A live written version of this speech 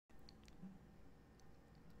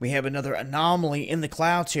we have another anomaly in the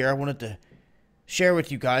clouds here I wanted to share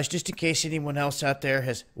with you guys, just in case anyone else out there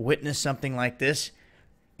has witnessed something like this.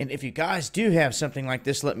 And if you guys do have something like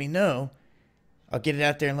this, let me know. I'll get it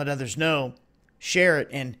out there and let others know. Share it,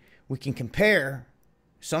 and we can compare.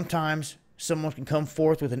 Sometimes someone can come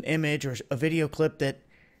forth with an image or a video clip that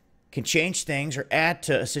can change things or add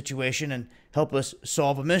to a situation and help us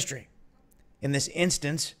solve a mystery. In this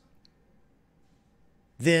instance,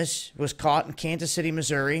 this was caught in Kansas City,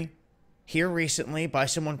 Missouri, here recently by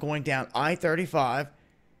someone going down I-35.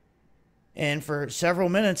 And for several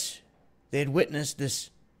minutes, they had witnessed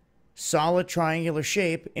this solid triangular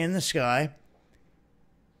shape in the sky,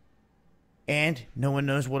 and no one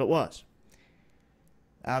knows what it was.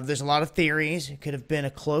 There's a lot of theories. It could have been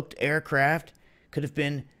a cloaked aircraft, could have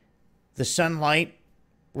been the sunlight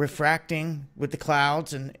refracting with the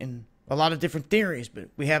clouds, and a lot of different theories, but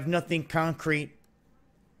we have nothing concrete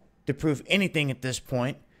to prove anything at this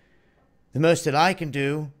point. The most that I can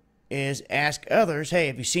do is ask others, hey,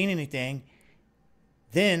 have you seen anything?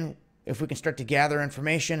 Then, if we can start to gather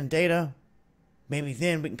information and data, maybe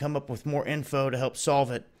then we can come up with more info to help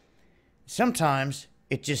solve it. Sometimes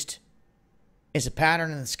it just is a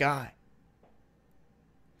pattern in the sky.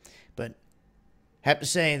 But I have to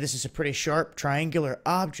say, this is a pretty sharp triangular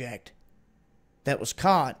object that was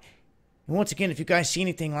caught. And once again, if you guys see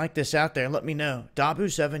anything like this out there, let me know.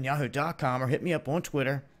 Dabu7yahoo.com, or hit me up on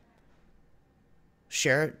Twitter.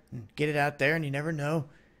 Share it and get it out there, and you never know.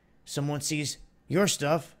 Someone sees your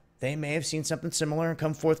stuff, they may have seen something similar and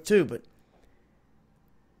come forth too. But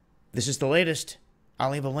this is the latest.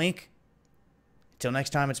 I'll leave a link. Until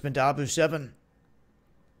next time, it's been Dabu7.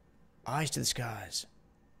 Eyes to the skies.